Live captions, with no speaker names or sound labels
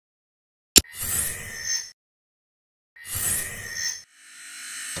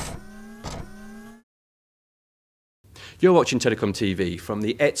You're watching Telecom TV from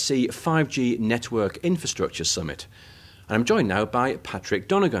the ETSI 5G Network Infrastructure Summit. And I'm joined now by Patrick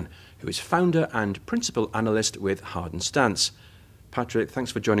Donegan, who is founder and principal analyst with HardenStance. Patrick,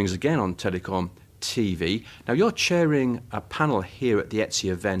 thanks for joining us again on Telecom TV. Now, you're chairing a panel here at the ETSI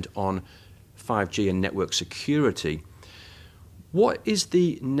event on 5G and network security. What is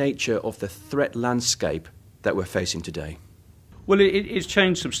the nature of the threat landscape that we're facing today? Well, it's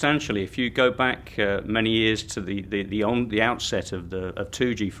changed substantially. If you go back many years to the outset of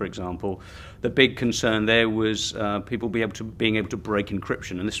 2G, for example, the big concern there was people being able to break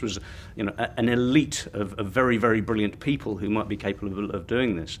encryption, and this was, an elite of very, very brilliant people who might be capable of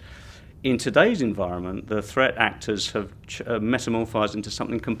doing this. In today's environment, the threat actors have metamorphosed into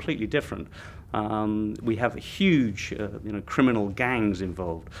something completely different. We have huge, criminal gangs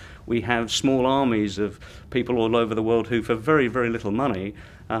involved. We have small armies of people all over the world who, for very, very little money,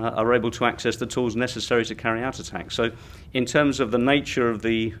 are able to access the tools necessary to carry out attacks. So, in terms of the nature of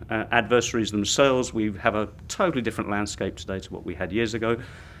the adversaries themselves, we have a totally different landscape today to what we had years ago,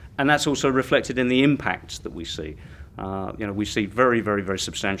 and that's also reflected in the impacts that we see. We see very, very, very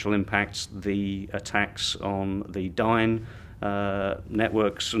substantial impacts. The attacks on the Donegan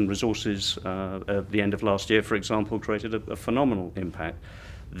networks and resources at the end of last year, for example, created a phenomenal impact.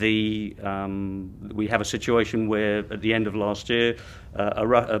 We have a situation where at the end of last year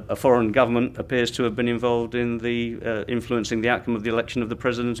a foreign government appears to have been involved in influencing the outcome of the election of the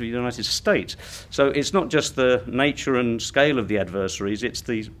President of the United States. So it's not just the nature and scale of the adversaries, it's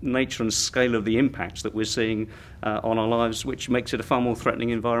the nature and scale of the impacts that we're seeing on our lives, which makes it a far more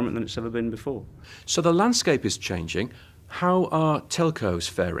threatening environment than it's ever been before. So the landscape is changing. How are telcos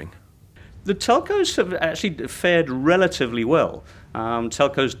faring? The telcos have actually fared relatively well.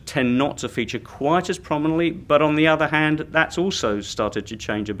 Telcos tend not to feature quite as prominently, but on the other hand, that's also started to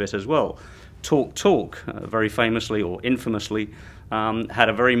change a bit as well. TalkTalk, very famously or infamously, had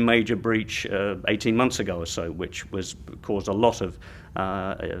a very major breach 18 months ago or so, which caused a lot of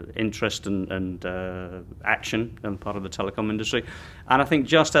interest and action on the part of the telecom industry. And I think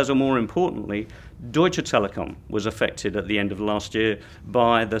just as or more importantly, Deutsche Telekom was affected at the end of last year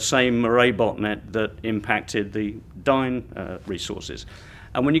by the same array botnet that impacted the Donegan resources.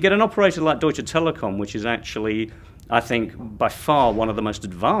 And when you get an operator like Deutsche Telekom, which is actually, I think, by far one of the most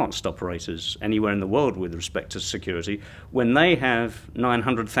advanced operators anywhere in the world with respect to security, when they have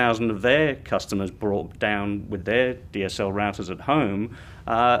 900,000 of their customers brought down with their DSL routers at home,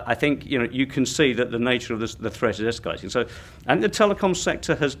 I think you can see that the nature of the threat is escalating. So I think the telecom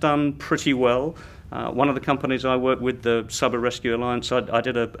sector has done pretty well. One of the companies I work with, the Cyber Rescue Alliance, I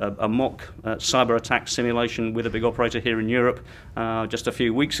did a mock cyber attack simulation with a big operator here in Europe just a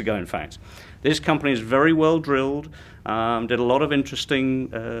few weeks ago, in fact. This company is very well drilled, did a lot of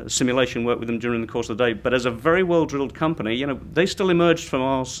interesting simulation work with them during the course of the day, but as a very well drilled company, they still emerged from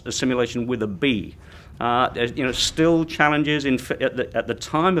our simulation with a B. There's, still challenges at the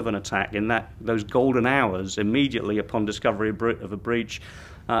time of an attack, in those golden hours immediately upon discovery of a breach,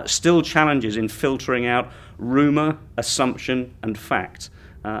 still challenges in filtering out rumour, assumption and fact.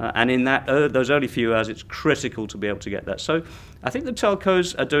 And in those early few hours, it's critical to be able to get that. So I think the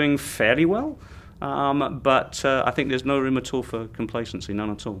telcos are doing fairly well, but I think there's no room at all for complacency, none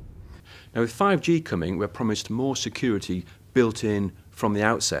at all. Now, with 5G coming, we're promised more security built in from the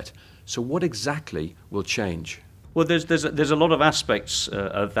outset. So what exactly will change? Well, there's a lot of aspects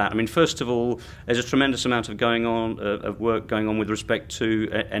of that. I mean, first of all, there's a tremendous amount of work going on with respect to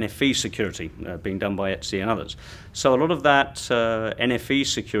NFV security being done by ETSI and others. So a lot of that NFV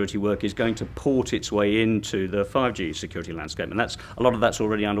security work is going to port its way into the 5G security landscape, and a lot of that's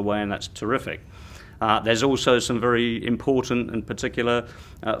already underway, and that's terrific. There's also some very important and particular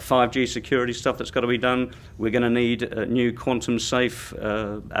 5G security stuff that's got to be done. We're going to need new quantum-safe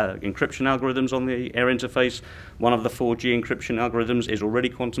encryption algorithms on the air interface. One of the 4G encryption algorithms is already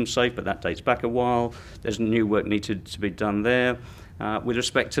quantum-safe, but that dates back a while. There's new work needed to be done there. With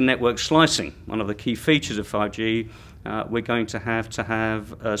respect to network slicing, one of the key features of 5G, we're going to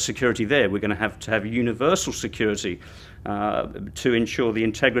have security there. We're going to have universal security to ensure the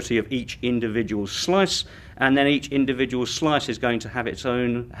integrity of each individual slice, and then each individual slice is going to have its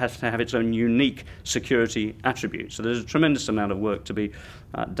own unique security attributes. So there's a tremendous amount of work to be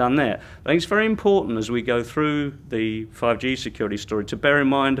done there. I think it's very important as we go through the 5G security story to bear in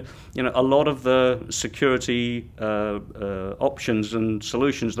mind, a lot of the security options and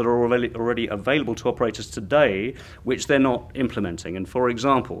solutions that are already available to operators today, which they're not implementing. And for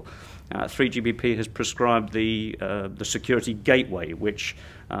example, 3GPP has prescribed the security gateway, which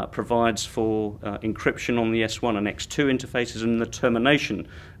provides for encryption on the S1 and X2 interfaces and the termination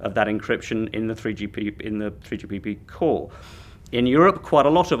of that encryption in the 3GPP core. In Europe, quite a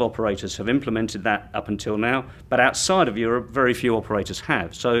lot of operators have implemented that up until now, but outside of Europe, very few operators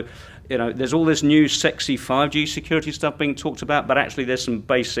have. So, there's all this new sexy 5G security stuff being talked about, but actually there's some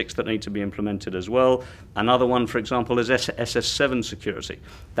basics that need to be implemented as well. Another one, for example, is SS7 security.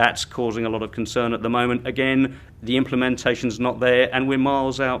 That's causing a lot of concern at the moment. Again, the implementation's not there, and we're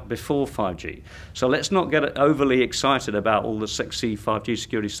miles out before 5G. So let's not get overly excited about all the sexy 5G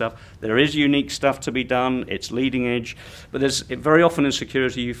security stuff. There is unique stuff to be done. It's leading edge. But very often in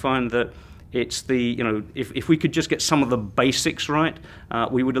security you find that it's if we could just get some of the basics right,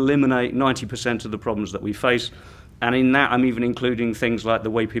 we would eliminate 90% of the problems that we face. And in that, I'm even including things like the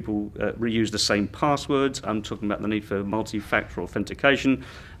way people reuse the same passwords. I'm talking about the need for multi-factor authentication.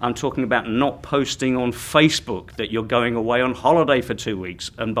 I'm talking about not posting on Facebook that you're going away on holiday for 2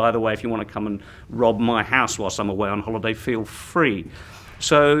 weeks. And by the way, if you want to come and rob my house whilst I'm away on holiday, feel free.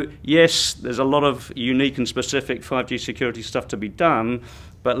 So yes, there's a lot of unique and specific 5G security stuff to be done,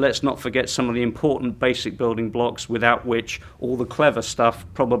 but let's not forget some of the important basic building blocks without which all the clever stuff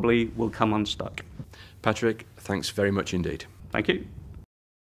probably will come unstuck. Patrick, thanks very much indeed. Thank you.